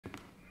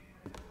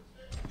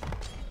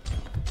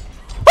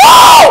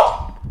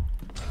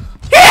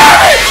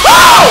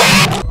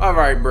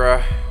Alright,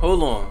 bruh.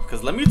 Hold on.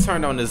 Because let me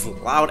turn on this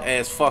loud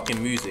ass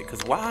fucking music.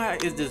 Because why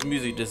is this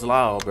music this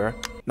loud, bruh?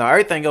 Now,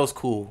 everything else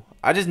cool.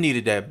 I just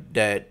needed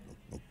that.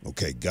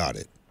 Okay, got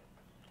it.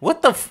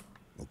 What the f...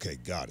 Okay,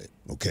 got it.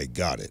 Okay,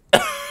 got it.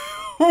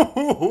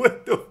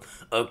 What the...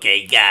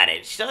 Okay, got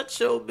it. Shut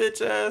your bitch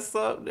ass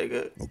up,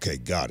 nigga. Okay,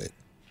 got it.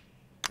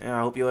 Yeah,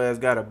 I hope your ass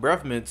got a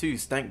breath mint too,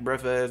 stank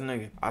breath ass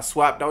nigga. I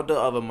swapped out the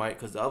other mic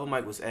because the other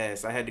mic was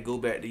ass. I had to go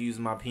back to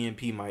using my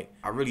PNP mic.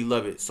 I really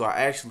love it. So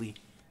I actually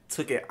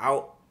took it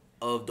out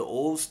of the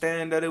old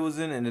stand that it was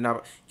in, and then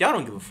y'all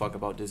don't give a fuck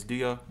about this, do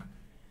y'all?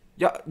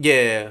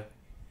 Yeah.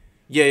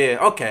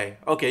 Okay,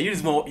 you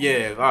just want,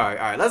 yeah. All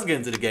right. Let's get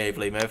into the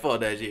gameplay, man.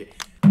 Fuck that shit.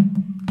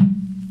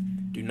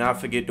 Do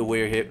not forget to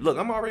wear headphones. Look,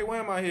 I'm already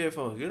wearing my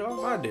headphones. Get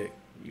off my dick.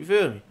 You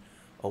feel me?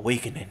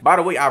 Awakening. By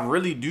the way, I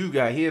really do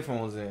got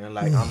headphones in.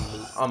 Like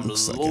I'm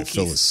Looks like I low-key.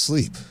 fell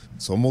asleep.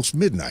 It's almost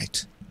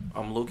midnight.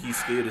 I'm low-key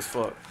scared as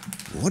fuck.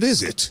 What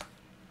is it?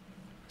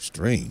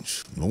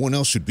 Strange. No one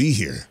else should be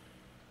here.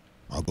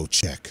 I'll go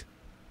check.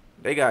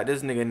 They got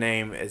this nigga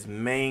name as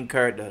main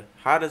character.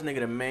 How does nigga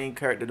the main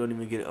character don't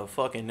even get a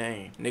fucking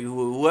name? Nigga,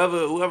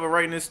 whoever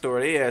writing this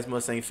story, they ass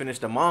must ain't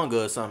finished the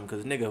manga or something.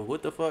 Cause nigga,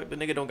 what the fuck? The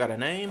nigga don't got a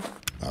name?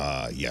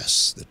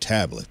 Yes, the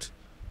tablet.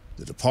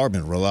 The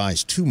department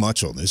relies too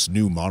much on this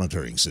new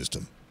monitoring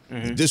system.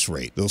 At this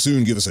rate, they'll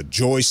soon give us a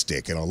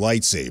joystick and a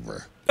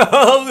lightsaber.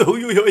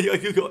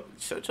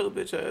 Shut your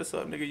bitch ass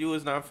up, nigga. You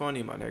is not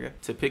funny, my nigga.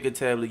 To pick a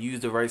tablet, use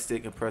the right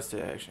stick and press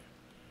the action.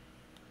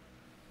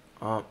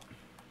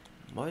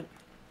 What?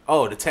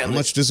 Oh, the tablet. How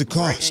much does it cost?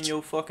 Right in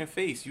your fucking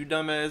face, you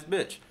dumbass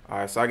bitch. All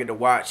right, so I get to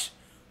watch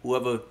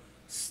whoever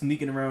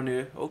sneaking around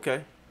there.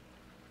 Okay.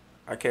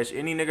 I catch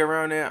any nigga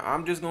around there,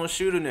 I'm just gonna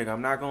shoot a nigga.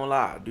 I'm not gonna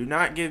lie. Do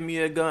not give me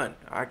a gun.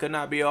 I could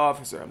not be an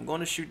officer. I'm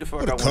gonna shoot the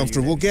fuck out What of a one of you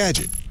comfortable niggas.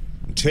 gadget.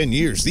 In 10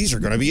 years, these are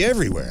gonna be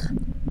everywhere.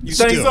 You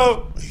Still, think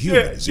so? a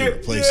human is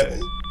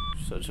irreplaceable.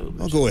 Shut your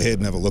bitch. I'll go ahead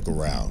and have a look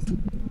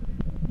around.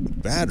 The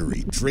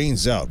battery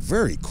drains out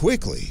very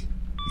quickly.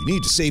 You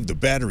need to save the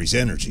battery's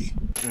energy.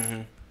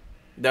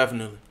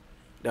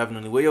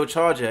 Definitely. Where your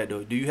charger at,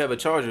 though? Do you have a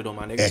charger, though,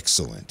 my nigga?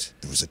 Excellent.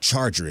 There was a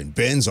charger in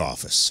Ben's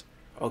office.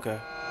 Okay.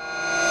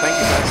 Thank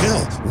you, man.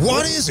 Hell,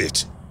 what is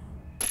it?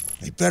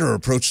 I better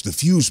approach the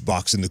fuse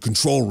box in the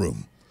control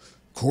room.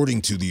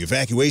 According to the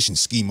evacuation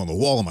scheme on the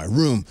wall of my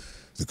room,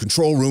 the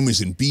control room is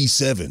in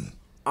B7.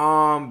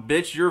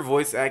 Bitch, your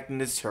voice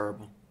acting is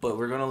terrible, but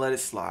we're gonna let it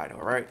slide,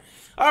 alright?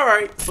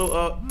 Alright,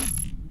 so,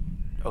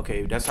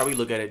 okay, that's how we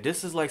look at it.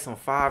 This is like some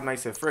Five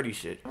Nights at Freddy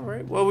shit.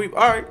 Alright, well,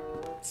 alright.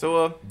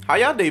 So, how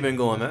y'all day been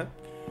going, man?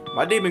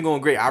 My day been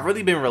going great. I've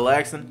really been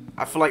relaxing.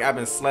 I feel like I've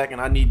been slacking.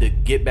 I need to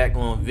get back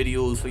on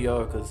videos for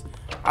y'all, because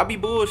I be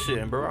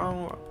bullshitting,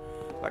 bro.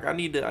 I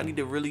need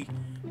to really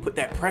put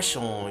that pressure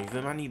on, you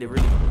feel me? I need to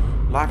really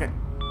lock it.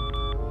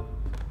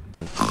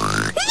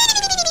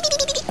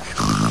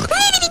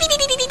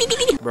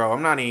 Bro,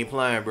 I'm not even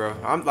playing, bro.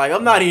 I'm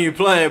not even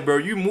playing, bro.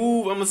 You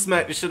move, I'm gonna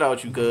smack the shit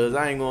out you, cuz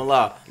I ain't gonna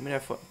lie. Give me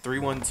that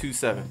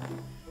 3127.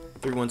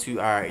 312.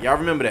 Alright, y'all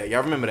remember that.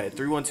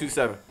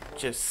 3127.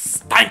 Just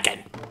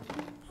stinking.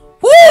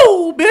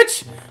 Woo,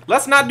 bitch.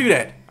 Let's not do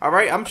that.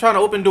 Alright, I'm trying to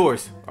open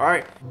doors.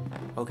 Alright.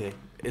 Okay.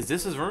 Is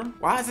this his room?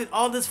 Why is it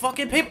all this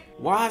fucking paper?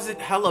 Why is it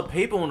hella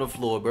paper on the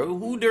floor, bro?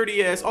 Who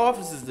dirty ass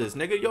office is this,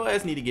 nigga? Your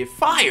ass need to get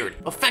fired.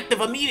 Effective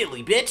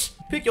immediately, bitch.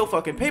 Pick your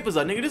fucking papers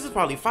up, nigga. This is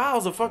probably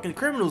files of fucking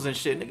criminals and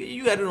shit, nigga.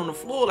 You got it on the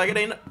floor like it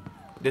ain't.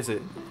 This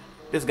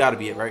gotta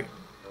be it, right?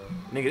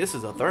 Nigga, this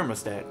is a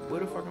thermostat.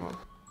 Where the fuck am I?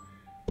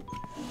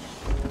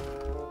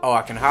 Oh,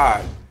 I can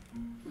hide.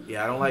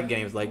 Yeah, I don't like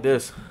games like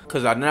this.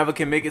 Cause I never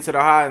can make it to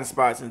the hiding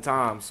spots in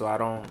time, so I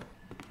don't.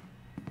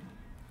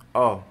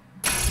 Oh.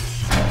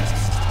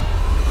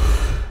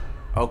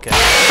 Okay.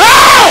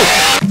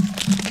 Oh!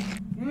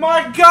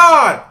 My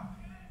God!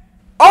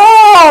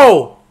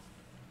 Oh!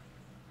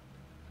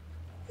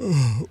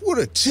 What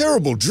a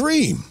terrible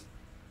dream.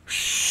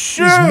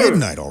 Shit! It's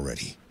midnight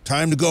already.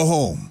 Time to go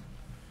home.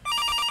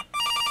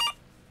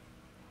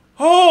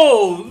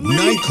 Holy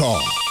Night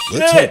call.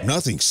 Let's shit. hope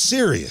nothing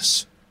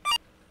serious.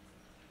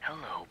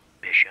 Hello,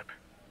 Bishop.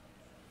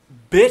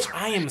 Bitch,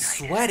 I am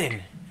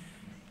sweating.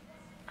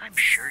 I'm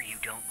sure you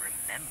don't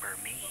remember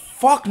me.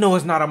 Fuck no,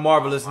 it's not a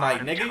marvelous night,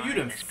 Long nigga. You time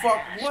done has fuck.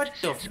 passed What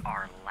the since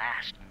our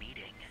last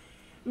meeting.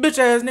 bitch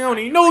ass nigga don't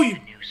even know you. The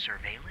new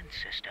surveillance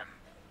system.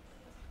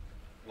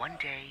 One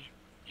day,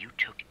 you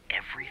took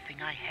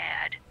everything I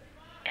had,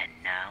 and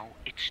now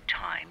it's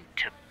time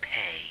to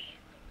pay.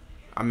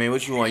 I mean,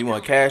 what you want? You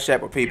want Cash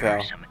App or There are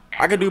PayPal? some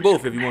I can do echoes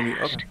both of if you want me.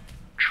 past. Okay.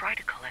 Try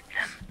to collect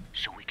them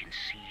so we can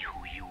see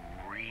who you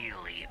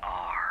really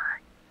are.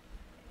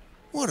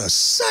 What a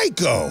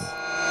psycho.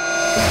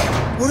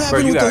 What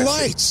happened you with the gotta-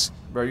 lights?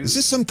 Bro, Is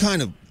this some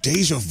kind of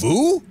deja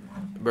vu?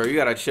 Bro, you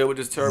gotta chill with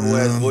this terrible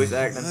ass voice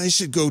acting. I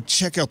should go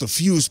check out the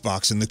fuse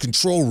box in the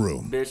control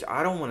room. Bitch,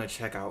 I don't want to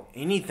check out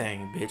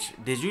anything, bitch.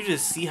 Did you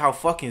just see how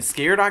fucking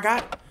scared I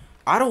got?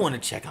 I don't want to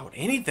check out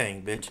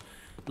anything, bitch.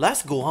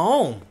 Let's go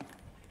home.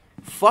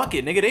 Fuck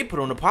it, nigga. They put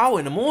on the power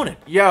in the morning.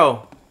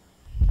 Yo.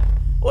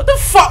 What the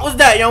fuck was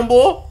that, young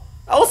boy?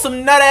 That was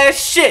some nut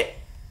ass shit.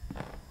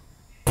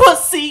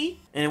 Pussy.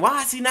 And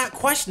why is he not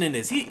questioning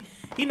this? He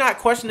not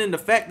questioning the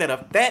fact that a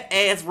fat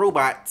ass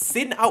robot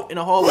sitting out in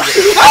the hallway.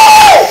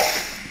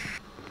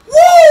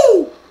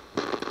 Woo!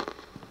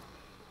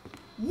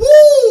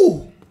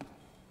 Woo!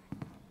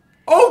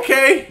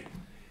 Okay.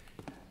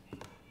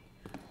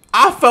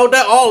 I felt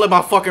that all in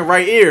my fucking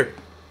right ear.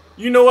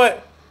 You know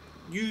what?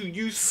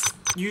 You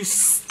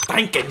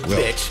stinking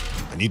bitch.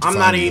 I'm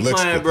not even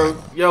playing, bro.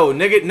 Yo,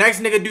 nigga, next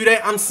nigga do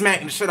that, I'm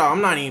smacking the shit out.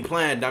 I'm not even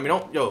playing, dummy.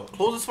 Don't, yo,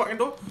 close this fucking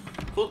door.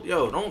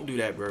 Yo, don't do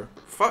that, bro.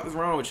 Fuck is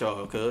wrong with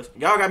y'all, cuz?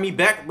 Y'all got me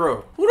back,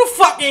 bro. Who the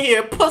fuck in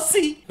here,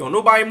 pussy? Yo,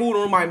 nobody move,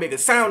 nobody make a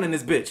sound in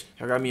this bitch.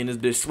 Y'all got me in this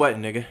bitch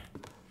sweating, nigga.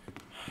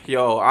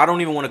 Yo, I don't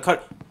even want to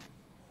cut.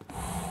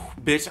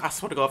 Bitch, I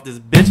swear to God, if this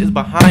bitch is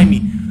behind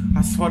me,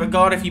 I swear to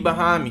God, if he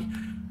behind me,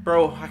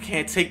 bro, I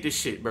can't take this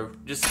shit, bro.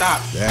 Just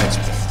stop. That's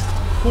better.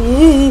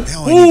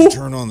 Now I need to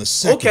turn on the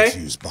second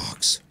fuse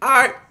box.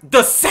 Alright,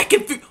 the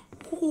second fuse.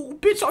 Ooh,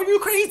 bitch, are you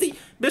crazy?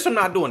 Bitch, I'm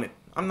not doing it.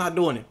 I'm not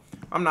doing it.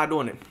 I'm not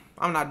doing it.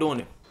 I'm not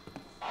doing it.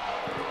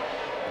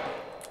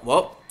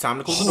 Well, time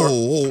to close the door.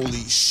 Holy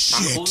shit.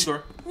 Time to close the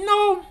door.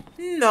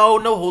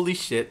 No holy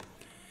shit.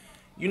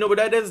 You know what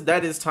that is?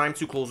 That is time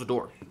to close the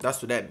door.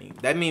 That's what that means.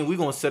 That means we're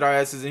gonna sit our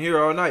asses in here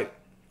all night.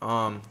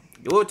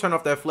 You'll turn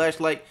off that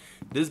flashlight.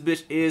 This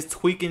bitch is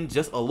tweaking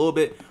just a little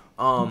bit.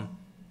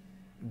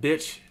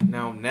 Bitch,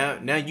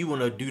 now you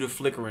wanna do the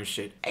flickering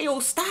shit. Hey, yo,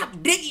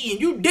 stop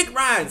digging. You dick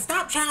riding.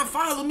 Stop trying to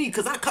follow me,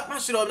 cause I cut my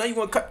shit off. Now you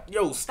wanna cut.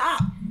 Yo,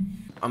 stop.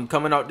 I'm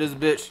coming out this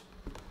bitch,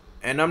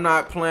 and I'm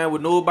not playing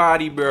with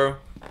nobody, bro.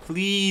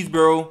 Please,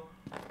 bro.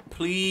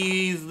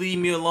 Please leave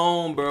me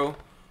alone, bro.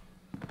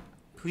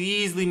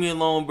 Please leave me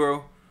alone,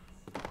 bro.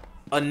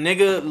 A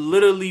nigga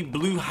literally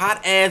blew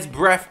hot ass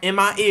breath in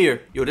my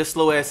ear. Yo, this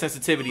slow ass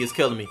sensitivity is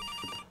killing me.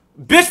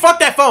 Bitch, fuck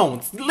that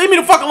phone. Leave me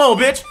the fuck alone,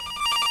 bitch.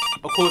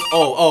 Of course.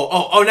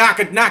 Oh, now I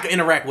can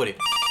interact with it.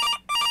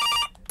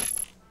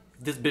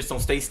 This bitch don't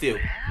stay still.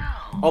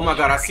 Oh my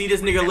God, I see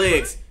this nigga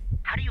legs.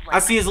 How do you like I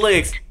see his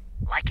legs.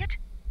 Like it?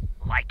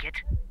 Like it?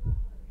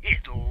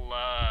 It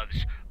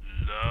loves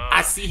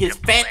I see his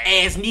fat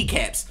ass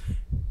kneecaps.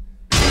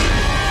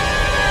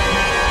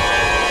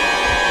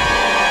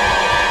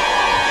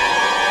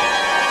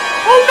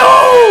 Oh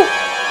no!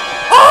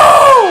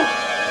 Oh!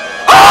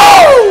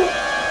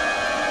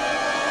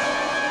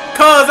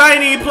 Cuz I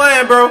ain't even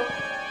playing, bro.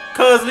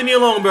 Cuz leave me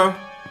alone, bro.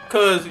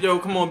 Cuz, yo,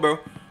 come on, bro.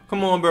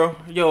 Come on, bro.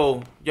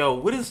 Yo,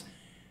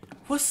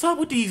 what's up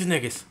with these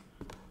niggas?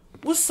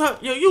 What's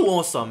up? Yo, you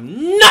on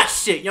some nut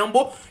shit, young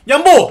boy.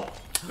 Young boy.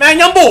 Man,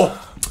 young boy.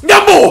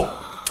 Young boy.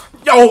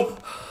 Yo,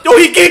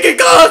 he geeking,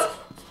 cuz.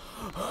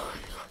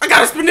 I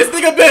gotta spin this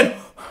nigga bin.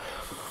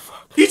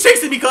 He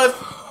chasing me, cuz.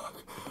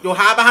 Yo,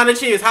 hide behind the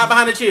chairs. Hide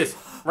behind the chairs.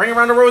 Ring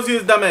around the rosy,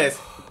 his dumb ass.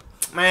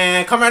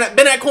 Man, come around that.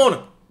 Bend that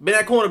corner. Bend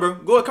that corner, bro.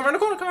 Go ahead. Come around the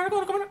corner. Come around the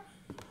corner. Come around.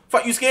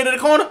 Fuck, you scared of the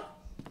corner?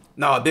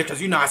 Nah, bitch,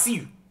 cause you know I see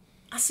you.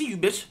 I see you,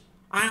 bitch.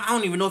 I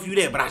don't even know if you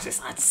there, but I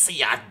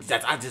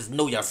just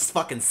know your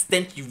fucking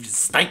stench. You just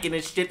stinking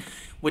and shit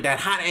with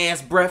that hot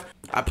ass breath.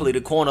 I play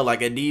the corner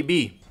like a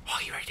DB. Oh,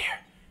 you right there.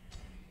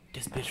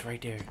 This bitch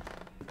right there.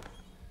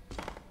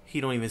 He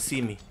don't even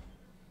see me.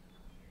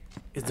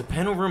 Is the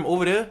panel room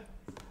over there?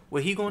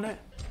 Where he going at?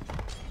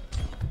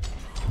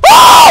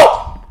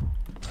 Oh!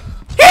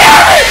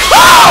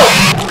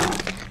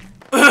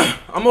 Oh!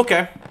 I'm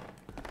okay.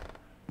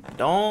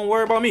 Don't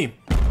worry about me.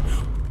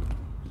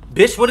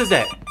 Bitch, what is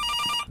that?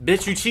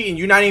 Bitch, you cheating.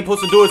 You're not even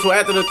supposed to do it until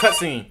after the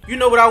cutscene. You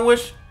know what I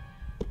wish?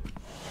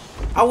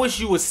 I wish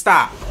you would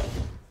stop.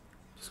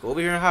 Just go over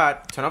here and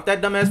hide. Turn off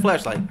that dumbass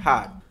flashlight.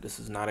 Hide. This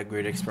is not a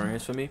great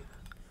experience for me.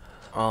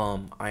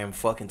 I am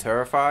fucking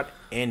terrified,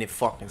 and it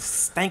fucking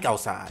stank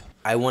outside.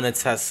 I want to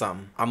test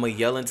something. I'm gonna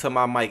yell into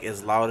my mic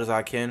as loud as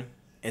I can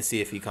and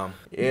see if he come.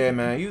 Yeah,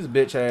 man, you's a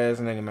bitch ass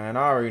nigga, man.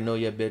 I already know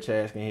your bitch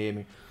ass can hear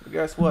me. But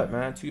guess what,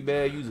 man? Too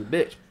bad you's a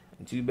bitch.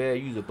 And too bad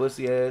you's a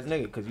pussy ass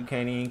nigga, cause you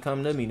can't even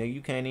come to me, nigga.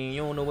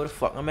 You don't know where the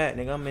fuck I'm at,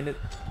 nigga. I'm in it.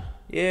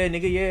 Yeah,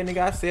 nigga,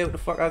 I said what the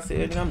fuck I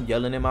said, nigga. I'm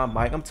yelling in my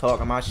mic. I'm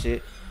talking my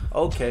shit.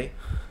 Okay.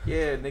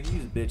 Yeah, nigga,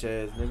 you's a bitch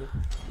ass nigga.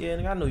 Yeah,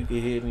 nigga, I know you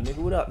can hear me, nigga.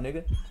 What up,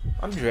 nigga?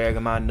 I'm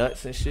dragging my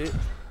nuts and shit.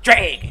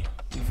 Dragging.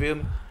 You feel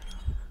me?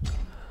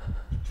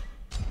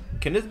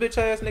 Can this bitch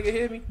ass nigga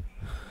hear me?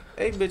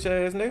 Hey, bitch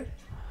ass nigga.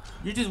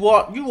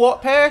 You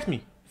walk past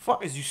me.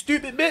 Fuck, is you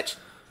stupid bitch?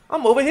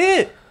 I'm over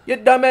here. You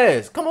dumb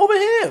ass. Come over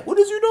here. What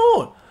is you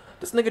doing?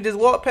 This nigga just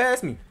walked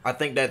past me. I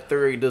think that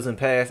theory doesn't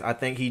pass. I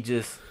think he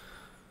just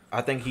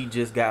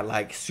got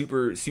like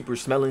super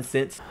smelling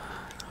sense.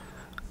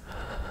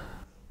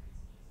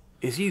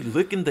 Is he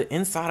licking the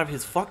inside of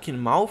his fucking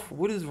mouth?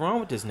 What is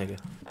wrong with this nigga?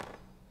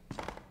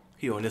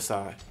 He on this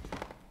side.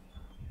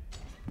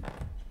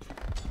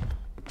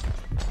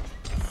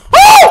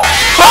 Oh!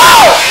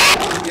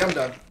 Yeah, I'm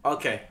done.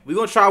 Okay, we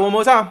gonna try one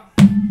more time.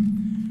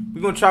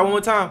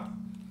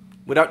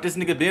 Without this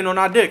nigga being on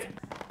our dick.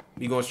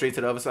 We going straight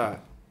to the other side.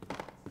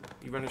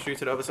 You running straight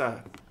to the other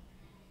side.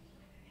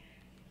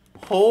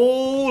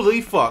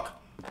 Holy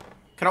fuck.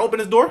 Can I open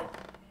this door?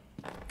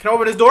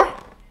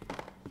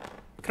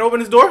 Can I open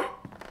this door? Who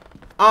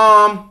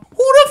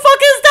the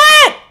fuck is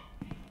that?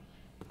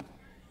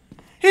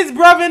 His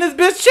brother and his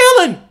bitch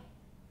chilling.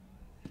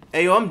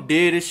 Hey, yo, I'm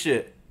dead as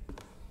shit.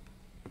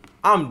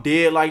 I'm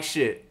dead like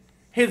shit.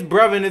 His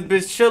brother and his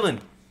bitch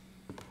chilling.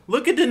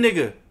 Look at the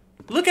nigga.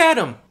 Look at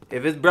him.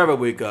 If his brother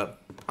wake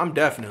up, I'm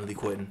definitely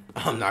quitting.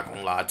 I'm not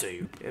gonna lie to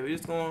you. Yeah, we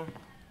just gonna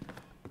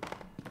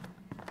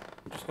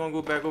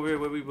go back over here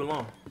where we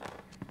belong.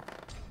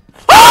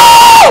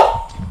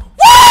 Oh!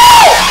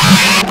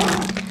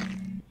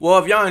 Well,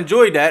 if y'all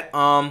enjoyed that,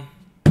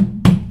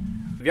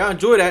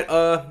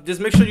 just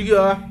make sure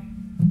you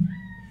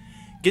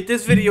get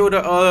this video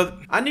to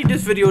I need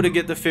this video to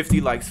get to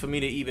 50 likes for me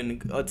to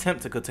even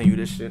attempt to continue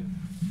this shit.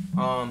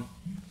 I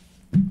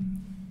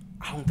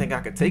don't think I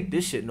could take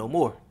this shit no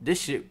more.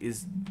 This shit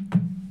is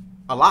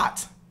a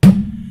lot.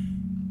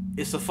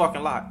 It's a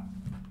fucking lot.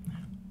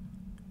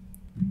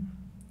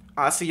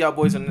 I'll see y'all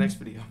boys in the next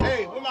video.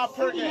 Hey, where my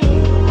perk at?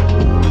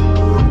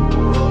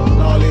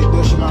 All that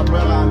good shit, my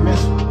brother, I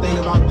miss him. Think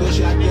about good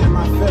shit, I get in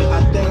my feelings.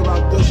 I think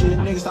about good shit,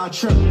 niggas start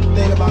tripping.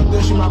 Think about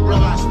good shit, my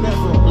brother, I spent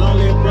for him. Long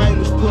live brain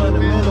was putting the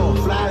men on.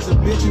 Flies a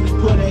bitch, he was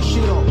putting that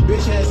shit on.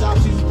 Bitch ass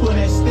off, she was putting